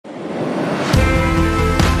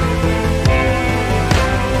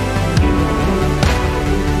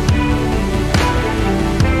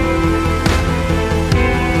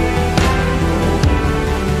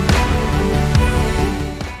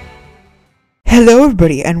Hello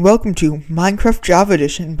everybody and welcome to Minecraft Java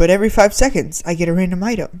Edition, but every 5 seconds I get a random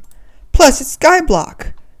item. Plus it's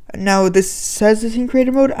Skyblock! Now this says it's in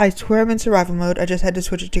creative mode. I swear I'm in survival mode. I just had to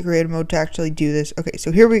switch it to creative mode to actually do this. Okay,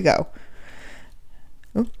 so here we go.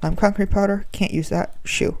 Oh, I'm concrete powder. Can't use that.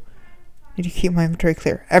 Shoo. Need to keep my inventory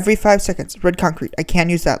clear. Every 5 seconds. Red concrete. I can't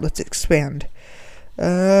use that. Let's expand.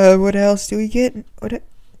 What else do we get?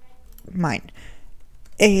 Mine.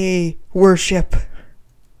 A worship.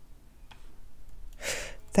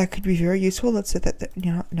 That could be very useful. Let's set that,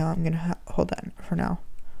 no, I'm gonna hold that for now.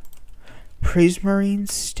 Prismarine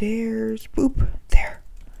stairs. Boop. There.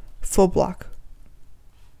 Full block.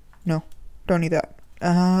 No, don't need that.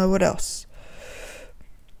 What else?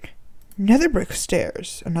 Nether brick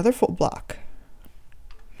stairs. Another full block.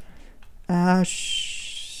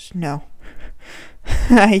 No.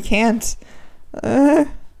 I can't. Oh,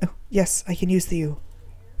 yes, I can use the U.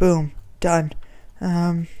 Boom. Done.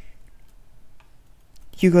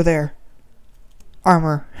 You go there.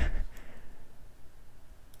 Armor.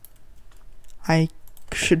 I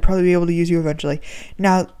should probably be able to use you eventually.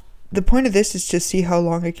 Now, the point of this is to see how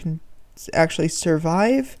long I can actually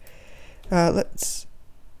survive. Let's...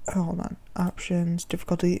 hold on. Options.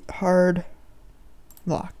 Difficulty. Hard.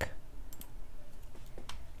 Lock.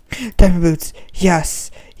 Diamond boots.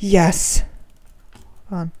 Yes. Yes.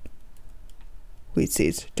 Hold on. Wheat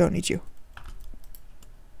seeds. Don't need you.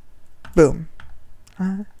 Boom.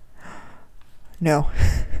 No.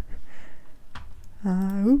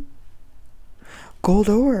 Gold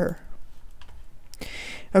ore.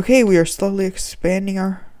 Okay, we are slowly expanding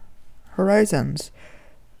our horizons.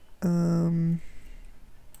 I'm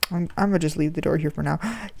gonna just leave the door here for now.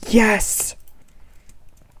 Yes!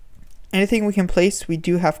 Anything we can place, we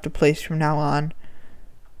do have to place from now on.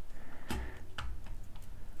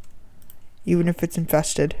 Even if it's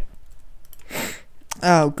infested.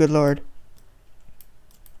 Oh, good lord.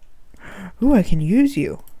 Ooh, I can use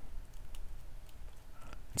you.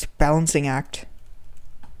 It's a balancing act.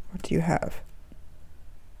 What do you have?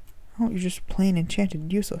 Oh, you're just plain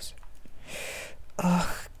enchanted, useless. Ugh,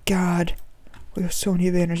 God. We have so many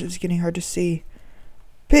banners, it's getting hard to see.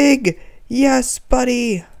 Pig! Yes,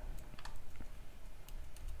 buddy!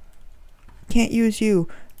 Can't use you.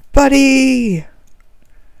 Buddy!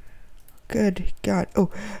 Good God. Oh.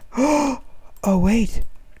 Oh, wait.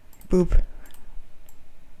 Boop.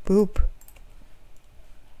 Boop.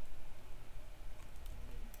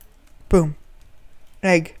 Boom.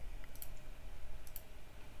 Egg.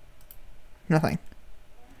 Nothing.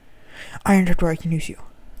 Iron trapdoor, I can use you.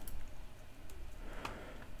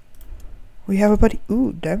 We have a buddy.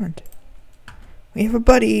 Ooh, diamond. We have a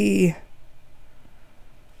buddy.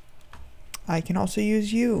 I can also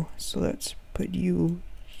use you. So let's put you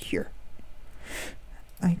here.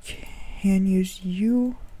 I can use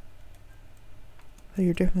you. Though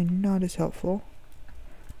you're definitely not as helpful.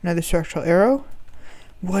 Another structural arrow.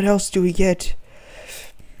 What else do we get?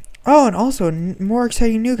 Oh, and also more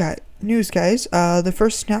exciting news, guys. The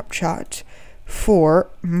first snapshot for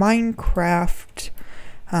Minecraft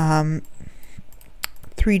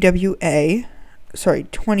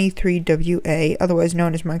 23WA, otherwise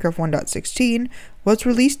known as Minecraft 1.16, was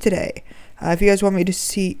released today. If you guys want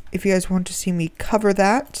to see me cover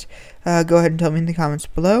that, go ahead and tell me in the comments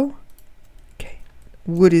below. Okay,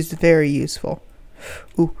 wood is very useful.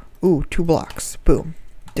 Ooh, 2 blocks. Boom.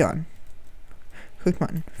 Done. Cooked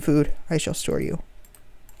mutton. Food. I shall store you.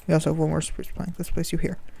 We also have one more spruce plank. Let's place you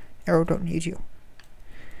here. Arrow, don't need you.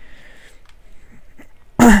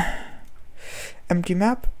 Empty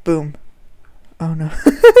map. Boom. Oh no.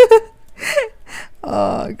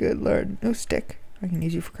 Oh, good lord. No stick. I can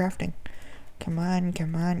use you for crafting. Come on,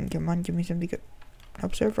 come on, come on. Give me something good.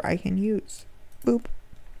 Observer I can use. Boop.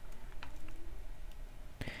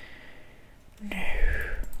 No.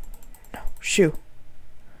 No. Shoo.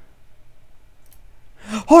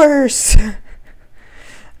 Horse!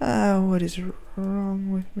 What is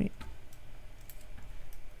wrong with me?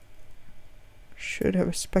 Should have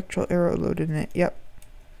a spectral arrow loaded in it. Yep.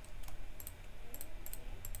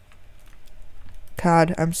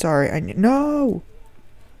 God, I'm sorry. No!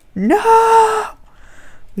 No!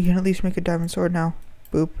 We can at least make a diamond sword now.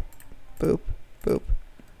 Boop. Boop. Boop.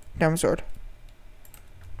 Diamond sword.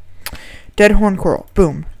 Dead horn coral.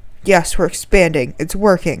 Boom. Yes, we're expanding. It's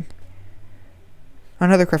working.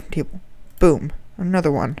 Another crafting table. Boom.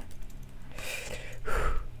 Another one.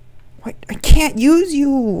 What? I can't use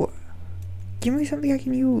you! Give me something I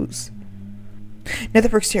can use. Nether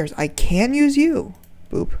brick stairs. I can use you.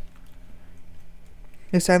 Boop.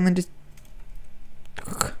 This island is...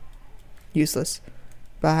 useless.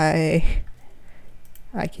 Bye.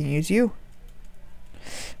 I can use you.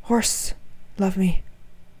 Horse. Love me.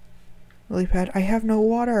 Lily pad. I have no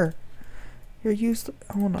water. You're useless.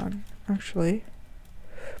 Hold on. Actually,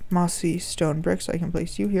 mossy stone bricks. I can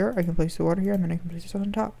place you here. I can place the water here, and then I can place this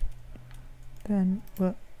on top. Then,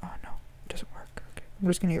 what? Oh no, it doesn't work. Okay, I'm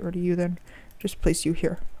just gonna get rid of you then. Just place you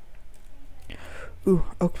here. Ooh,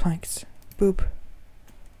 oak planks. Boop.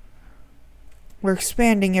 We're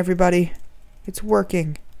expanding, everybody. It's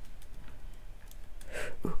working.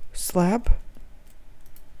 Ooh, slab.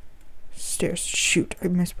 Stairs. Shoot, I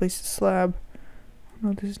misplaced the slab. Oh,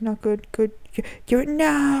 no, this is not good. Good. Give it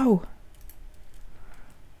now.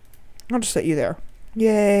 I'll just set you there.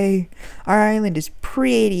 Yay. Our island is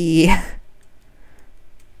pretty.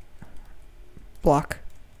 Block.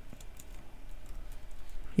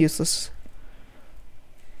 Useless.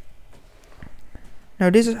 No,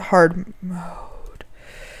 this is hard mode.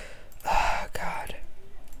 Oh, God.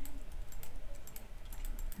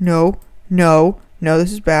 No. No. No,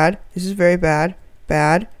 this is bad. This is very bad.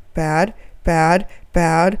 Bad. Bad. Bad.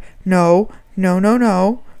 Bad. No. No, no,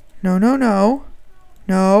 no. No, no, no.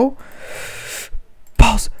 No.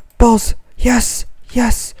 Balls. Balls. Yes.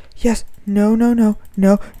 Yes. Yes. No, no, no.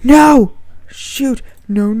 No. No! Shoot.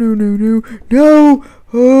 No, no, no, no. No!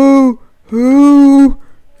 Oh! Oh!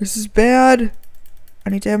 This is bad. I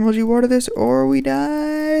need to MLG water this or we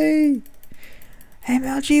die.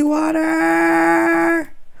 MLG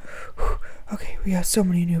water! Okay, we got so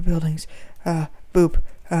many new buildings. Boop.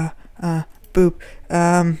 Boop.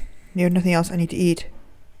 You have nothing else I need to eat.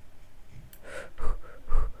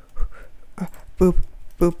 Boop.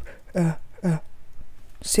 Boop.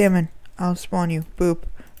 Salmon. I'll spawn you. Boop.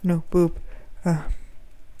 No, boop.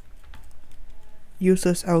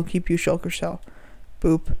 Useless. I will keep you shulker shell.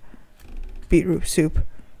 Boop. Beetroot soup.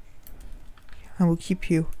 I will keep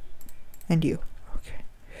you. And you. Okay.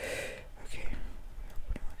 Okay.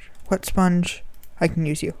 Wet sponge. I can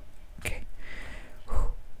use you. Okay.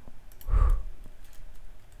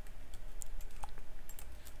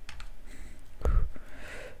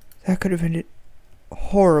 That could have ended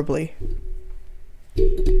horribly.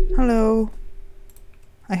 Hello.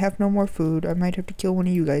 I have no more food. I might have to kill one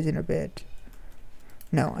of you guys in a bit.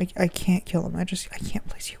 No, I can't kill him. I can't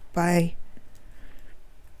place you. Bye.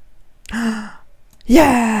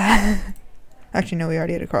 Yeah! Actually, no, we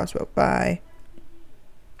already had a crossbow. Bye.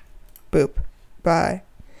 Boop. Bye.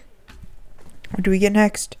 What do we get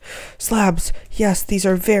next? Slabs. Yes, these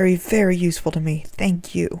are very, very useful to me.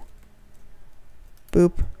 Thank you.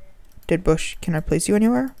 Boop. Dead bush. Can I place you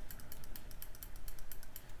anywhere?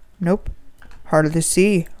 Nope. Heart of the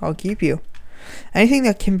sea. I'll keep you. Anything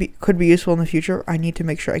that could be useful in the future, I need to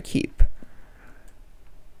make sure I keep.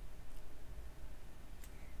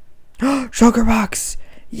 Sugar box!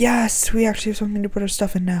 Yes! We actually have something to put our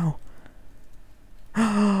stuff in now.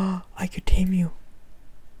 I could tame you.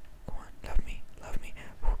 Come on, love me, love me.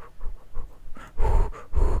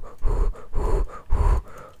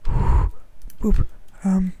 Boop.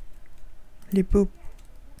 Boop.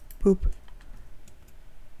 Boop.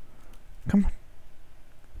 Come on.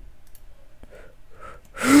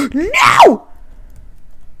 No!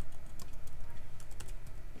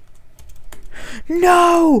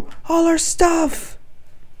 No! All our stuff!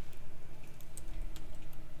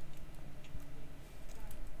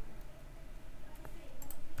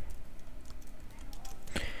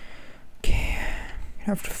 Okay. I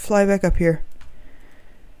have to fly back up here.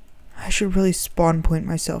 I should really spawn point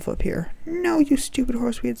myself up here. No, you stupid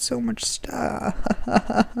horse. We had so much stuff.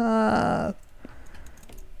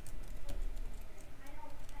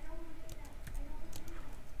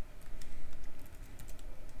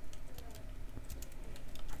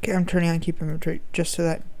 Okay, I'm turning on keep inventory just so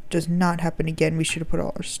that does not happen again. We should have put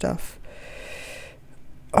all our stuff.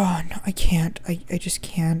 Oh, no, I can't. I just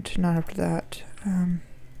can't. Not after that.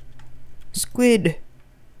 Squid.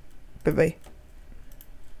 Bye-bye.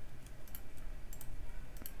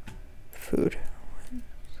 Food.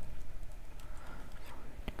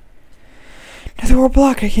 Another war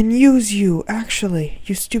block. I can use you, actually.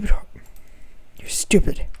 You stupid. You're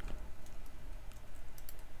stupid.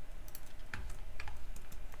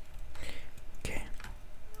 Okay.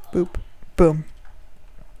 Boop. Boom.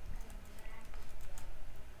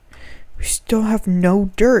 We still have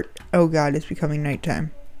no dirt. Oh god, it's becoming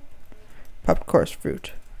nighttime. Popped coarse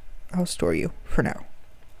fruit. I'll store you for now.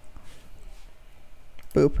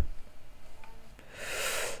 Boop.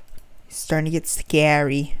 It's starting to get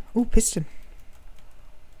scary. Ooh, piston.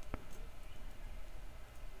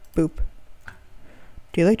 Boop.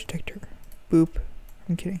 Daylight detector. Boop.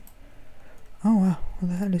 I'm kidding. Oh wow.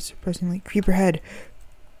 Well, that is surprisingly creeper head.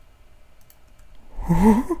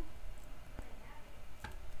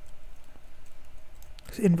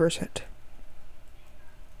 Let's inverse it.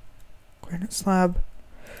 Granite slab.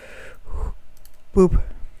 Boop.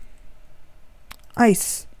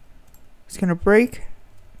 Ice. It's gonna break.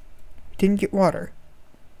 Didn't get water.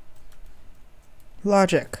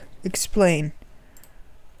 Logic. Explain.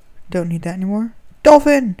 Don't need that anymore.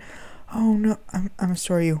 Dolphin! Oh no, I'm gonna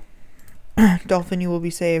store you. Dolphin, you will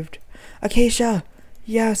be saved. Acacia!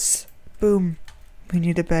 Yes! Boom. We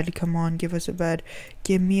need a bed. Come on, give us a bed.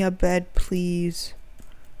 Give me a bed, please.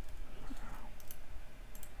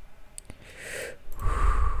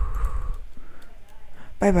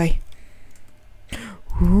 Bye-bye.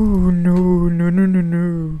 Ooh, no.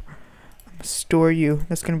 I'm gonna store you.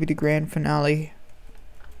 That's gonna be the grand finale.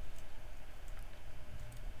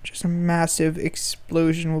 Just a massive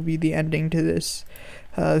explosion will be the ending to this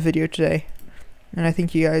video today. And I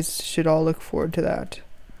think you guys should all look forward to that.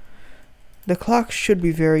 The clock should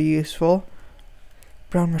be very useful.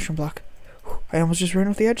 Brown mushroom block. I almost just ran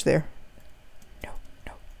off the edge there. No.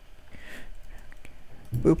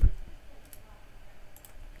 Boop.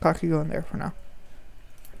 Clock can go in there for now.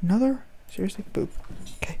 Another? Seriously? Boop.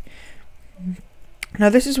 Okay. Now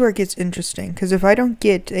this is where it gets interesting, because if I don't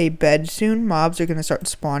get a bed soon, mobs are going to start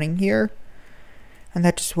spawning here, and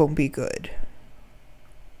that just won't be good.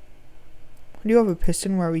 Do you have a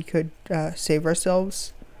piston where we could save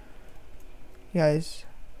ourselves? Guys,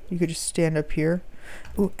 you could just stand up here.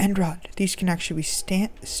 Ooh, end rod. These can actually be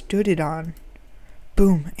stooded on.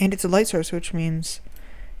 Boom. And it's a light source, which means...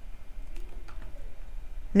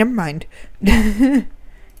 Never mind. You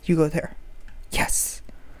go there. Yes.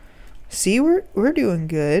 See, we're doing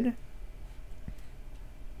good.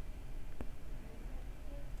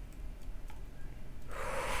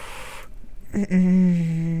 I'm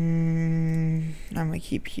gonna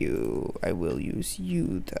keep you. I will use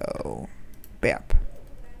you though. Bap.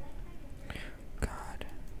 God.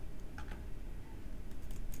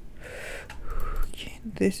 Okay,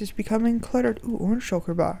 this is becoming cluttered. Ooh, orange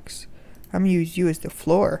shulker box. I'm gonna use you as the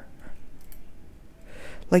floor.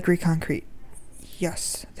 Like reconcrete.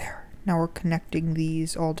 Yes, there. Now we're connecting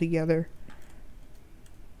these all together.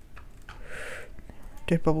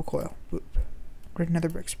 Dead bubble coil. Boop. Red nether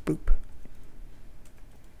bricks. Boop.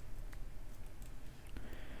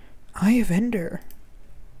 Eye of Ender.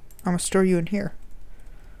 I'm gonna store you in here.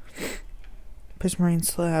 Prismarine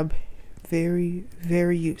slab. Very,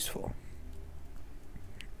 very useful.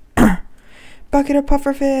 Bucket of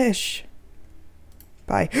pufferfish.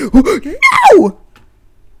 Bye. No!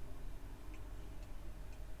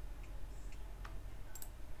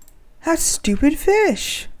 That stupid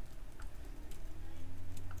fish.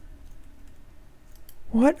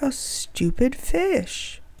 What a stupid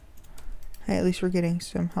fish. Hey, at least we're getting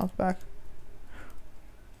some health back.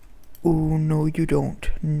 Oh, no, you don't.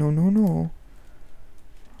 No.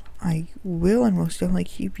 I will and most definitely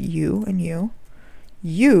keep you and you.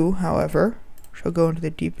 You, however, shall go into the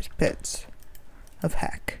deepest pits of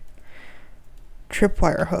heck.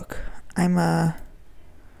 Tripwire hook. I'm a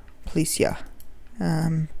Policia.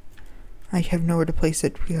 I have nowhere to place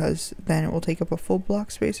it because then it will take up a full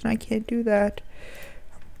block space and I can't do that.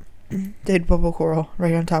 Dead bubble coral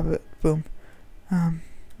right on top of it. Boom.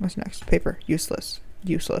 What's next? Paper. Useless.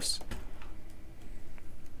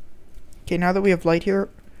 Okay, now that we have light here,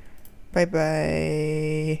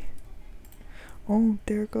 bye. Oh,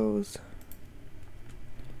 there it goes.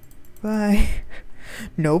 Bye.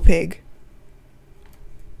 No pig.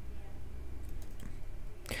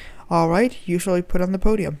 Alright, usually put on the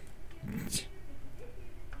podium.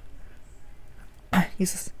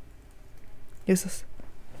 Useless.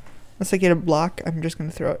 Unless I get a block, I'm just gonna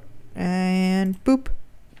throw it. And boop.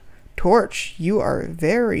 Torch, you are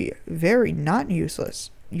very, very not useless.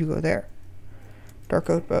 You go there. Dark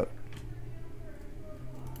oat boat.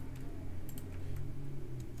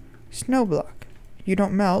 Snow block. You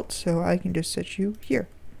don't melt, so I can just set you here.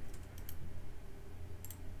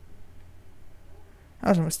 That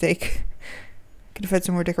was a mistake. Could have had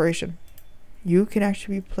some more decoration. You can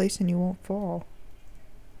actually be placed and you won't fall.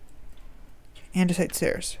 Andesite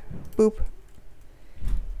stairs. Boop.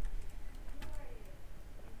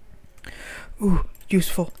 Ooh,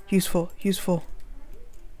 useful.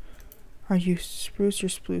 Are you spruce or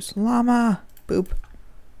spruce? Llama! Boop.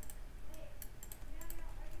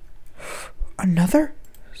 Another?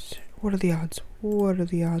 What are the odds?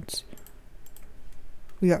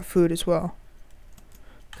 We got food as well.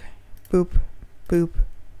 Okay. Boop. Boop.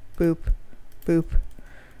 Boop. Boop.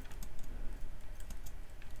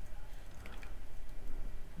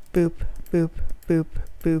 Boop. Boop. Boop.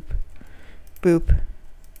 Boop. Boop.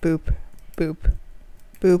 Boop. Boop.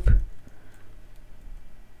 Boop.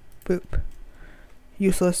 Boop.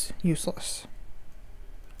 Useless.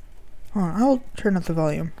 Hold on, I'll turn up the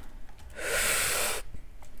volume.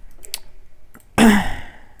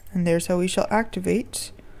 And there's how we shall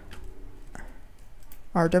activate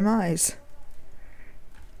our demise.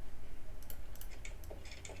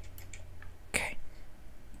 Okay.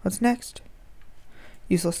 What's next?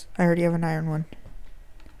 Useless. I already have an iron one.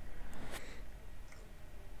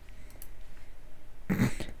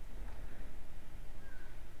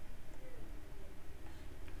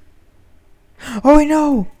 Oh, I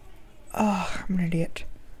know! Oh, I'm an idiot.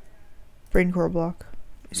 Brain core block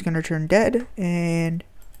is gonna turn dead, and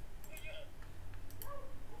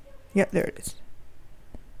yep, there it is.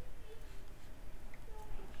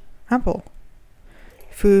 Apple.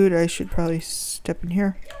 Food, I should probably step in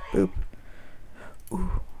here. Boop.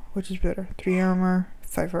 Ooh, which is better? 3 armor,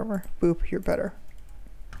 5 armor. Boop, you're better.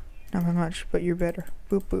 Not by much, but you're better.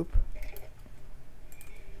 Boop, boop.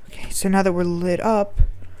 Okay, so now that we're lit up.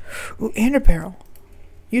 Ooh, and a barrel.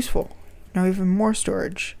 Useful. Now even more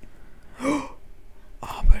storage. Oh,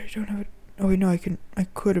 but I don't have it. Oh, wait, no, I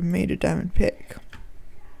could have made a diamond pick.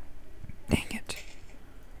 Dang it.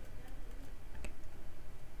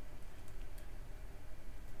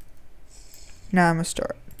 Now I'm gonna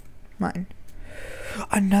start mine.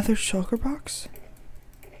 Another shulker box?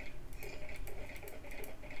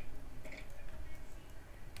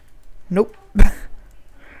 Nope.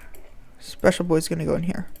 Special boy's gonna go in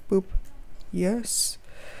here. Boop. Yes.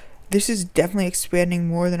 This is definitely expanding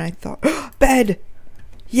more than I thought. Bed!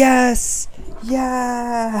 Yes!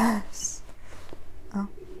 Yes! Oh.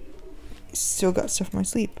 Still got stuff in my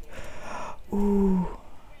sleep. Ooh.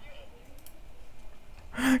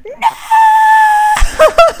 No!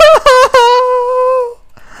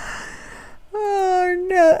 Oh,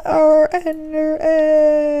 no. Our ender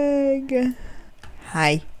egg.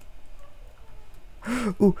 Hi.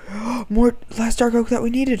 Ooh. More last dark oak that we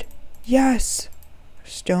needed. Yes.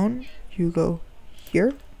 Stone, you go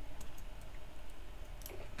here.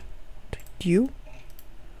 You.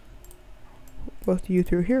 Both of you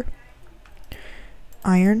through here.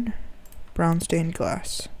 Iron, brown stained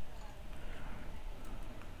glass.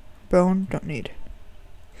 Bone, don't need.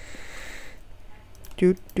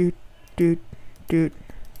 Doot, doot, doot, doot,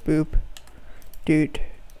 boop. Doot,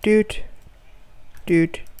 doot,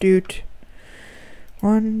 doot, doot.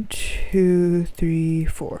 1, 2, 3,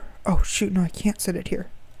 4. Oh, shoot, no, I can't set it here.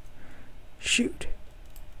 Shoot.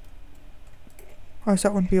 Oh, I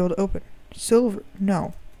thought one would be able to open. Silver,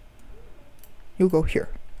 no. You go here.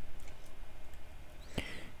 And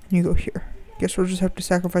you go here. Guess we'll just have to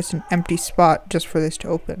sacrifice an empty spot just for this to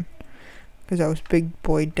open. Because I was big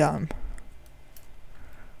boy dumb.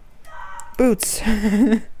 Boots.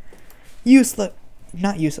 Useless.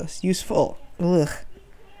 Not useless. Useful. Ugh.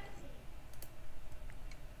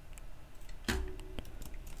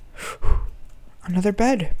 Another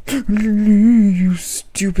bed. You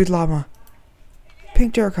stupid llama.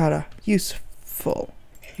 Pink terracotta. Useful.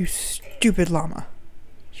 You stupid llama.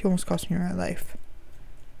 You almost cost me my life.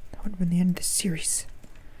 That would have been the end of the series.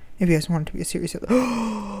 If you guys want it to be a series.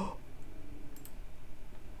 Oh,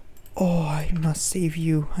 I must save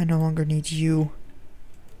you. I no longer need you.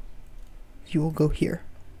 You will go here.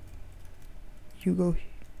 You go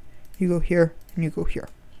here, and you go here.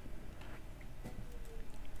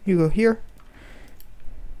 You go here.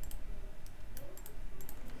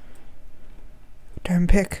 Time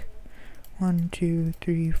pick. 1, 2,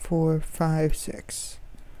 3, 4, 5, 6.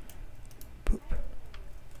 Boop.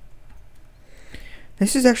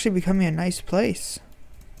 This is actually becoming a nice place.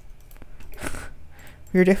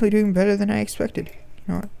 We're definitely doing better than I expected.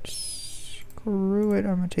 You know what? Screw it.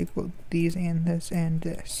 I'm gonna take both these and this and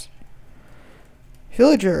this.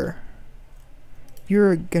 Villager.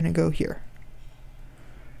 You're gonna go here.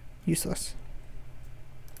 Useless.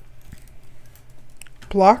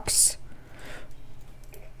 Blocks.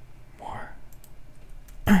 More.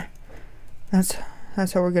 That's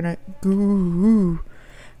how we're gonna go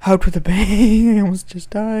out with a bang. I almost just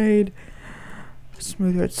died.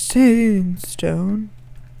 Smooth red sandstone.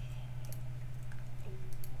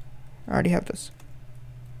 I already have this.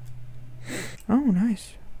 Oh,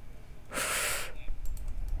 nice.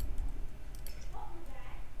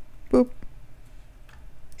 Boop.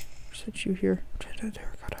 Set you here.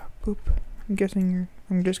 Boop. I'm guessing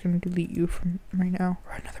I'm just gonna delete you from right now.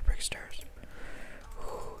 Right, another brick stairs.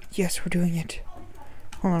 Ooh, yes, we're doing it.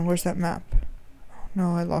 Hold on, where's that map? Oh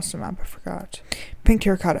no, I lost the map. I forgot. Pink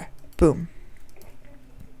terracotta. Boom.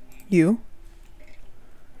 You.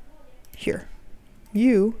 Here.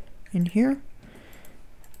 You. In here.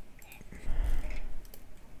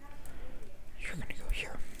 You're gonna go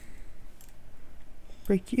here.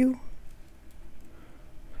 Break you.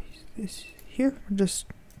 Place this here. Just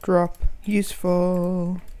drop.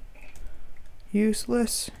 Useful.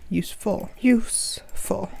 Useless. Useful.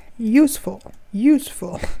 Useful. Useful.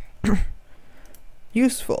 Useful.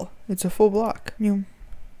 Useful. It's a full block. I'll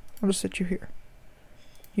just set you here.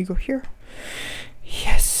 You go here.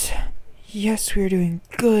 Yes. Yes, we're doing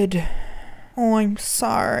good. Oh, I'm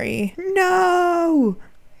sorry. No!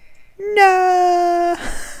 No!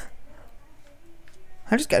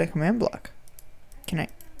 I just got a command block. Can I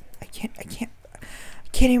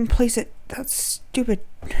can't even place it. That's stupid.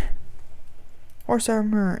 Horse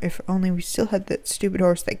armor. If only we still had that stupid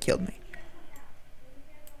horse that killed me.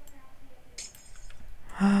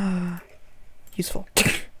 Useful.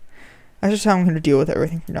 That's just how I'm going to deal with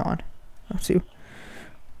everything from now on. Let's see.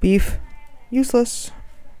 Beef. Useless.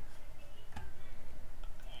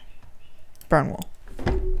 Brown wool.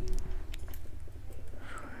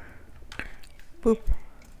 Boop.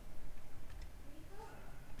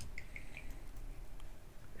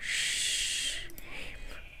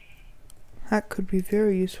 That could be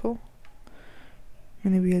very useful.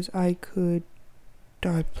 Mainly because I could...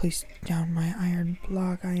 Oh, I placed down my iron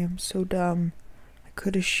block. I am so dumb. I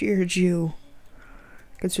could have sheared you.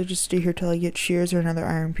 I could just stay here till I get shears or another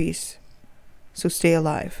iron piece. So stay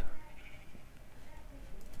alive.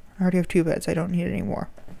 I already have 2 beds. I don't need any more.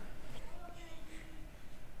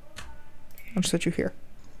 I'll just set you here.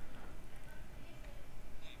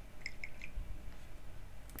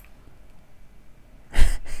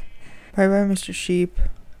 Bye bye, Mr. Sheep.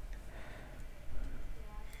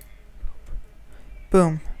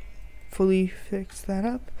 Boom. Fully fix that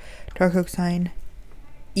up. Dark oak sign.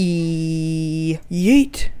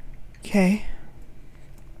 Yeet. Okay.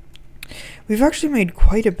 We've actually made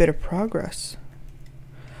quite a bit of progress.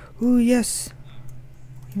 Ooh, yes.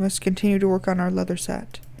 We must continue to work on our leather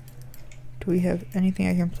set. Do we have anything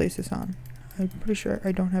I can place this on? I'm pretty sure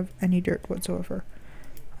I don't have any dirt whatsoever.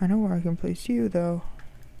 I know where I can place you, though.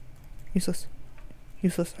 Useless.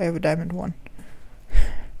 Useless. I have a diamond one.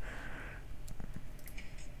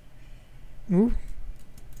 Ooh.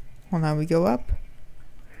 Well, now we go up.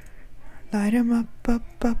 Light 'em up, up,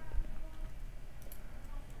 up.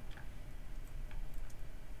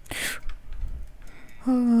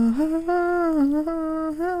 Run,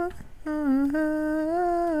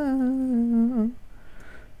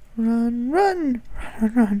 run,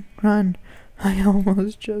 run, run, run. I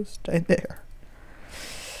almost just died there.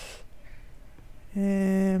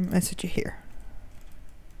 I set you here.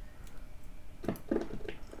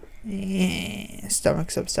 Yeah,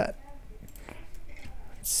 stomach's upset.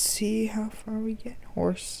 Let's see how far we get.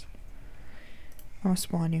 Horse. I'll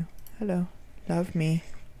spawn you. Hello. Love me.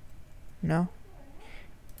 No.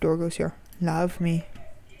 Door goes here. Love me.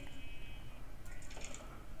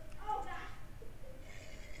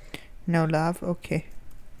 No love? Okay.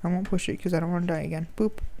 I won't push it because I don't want to die again.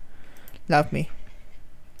 Boop. Love me.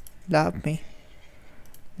 Love me.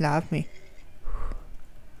 Love me.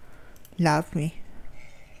 Love me.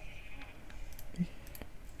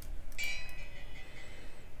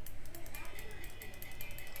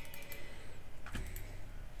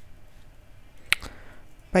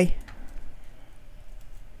 Bye.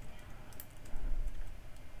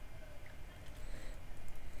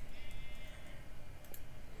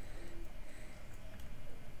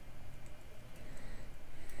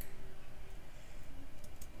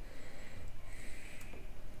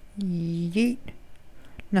 Yeet.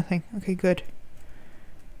 Nothing. Okay, good.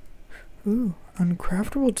 Ooh,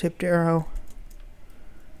 uncraftable tipped arrow.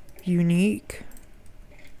 Unique.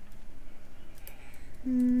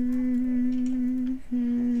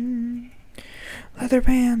 Leather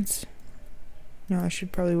pants. No, I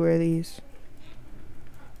should probably wear these.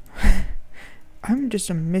 I'm just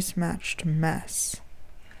a mismatched mess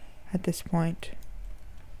at this point.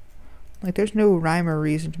 Like, there's no rhyme or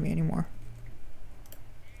reason to me anymore.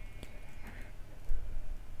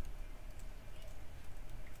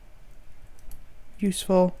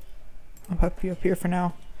 Useful. I'll pop you up here for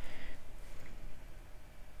now.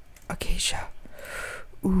 Acacia.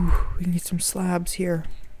 Ooh, we can get some slabs here.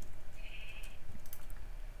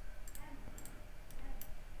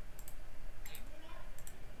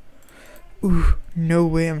 Ooh, no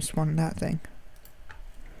way I'm spawning that thing.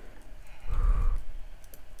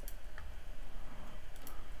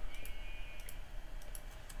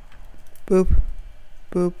 Boop.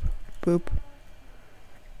 Boop. Boop.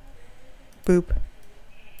 Boop.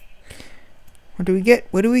 What do we get?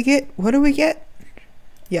 What do we get? What do we get?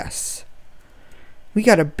 Yes. We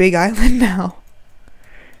got a big island now.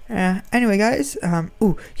 Anyway, guys.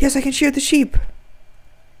 Ooh, yes, I can shear the sheep.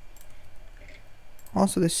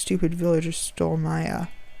 Also, this stupid villager stole my,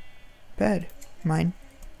 bed. Mine.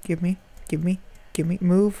 Give me. Give me. Give me.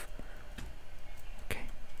 Move. Okay.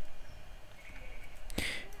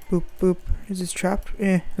 Boop, boop. Is this trapped?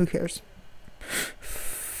 Who cares?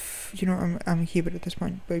 You know, I'm gonna keep it at this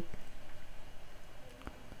point. Boop.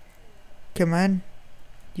 Come on.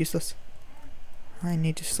 Useless. I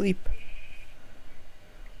need to sleep.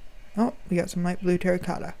 Oh, we got some light blue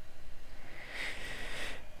terracotta.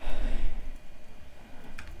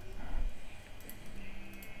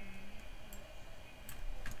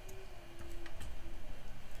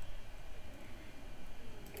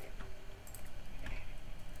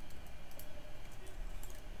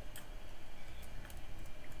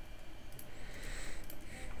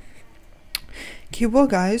 Okay, well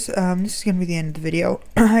guys, this is going to be the end of the video.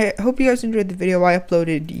 I hope you guys enjoyed the video I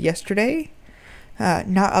uploaded yesterday.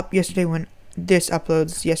 Not up yesterday when this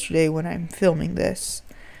uploads, yesterday when I'm filming this.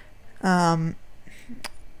 I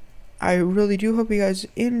really do hope you guys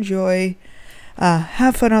enjoy.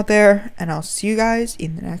 Have fun out there, and I'll see you guys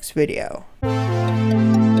in the next video.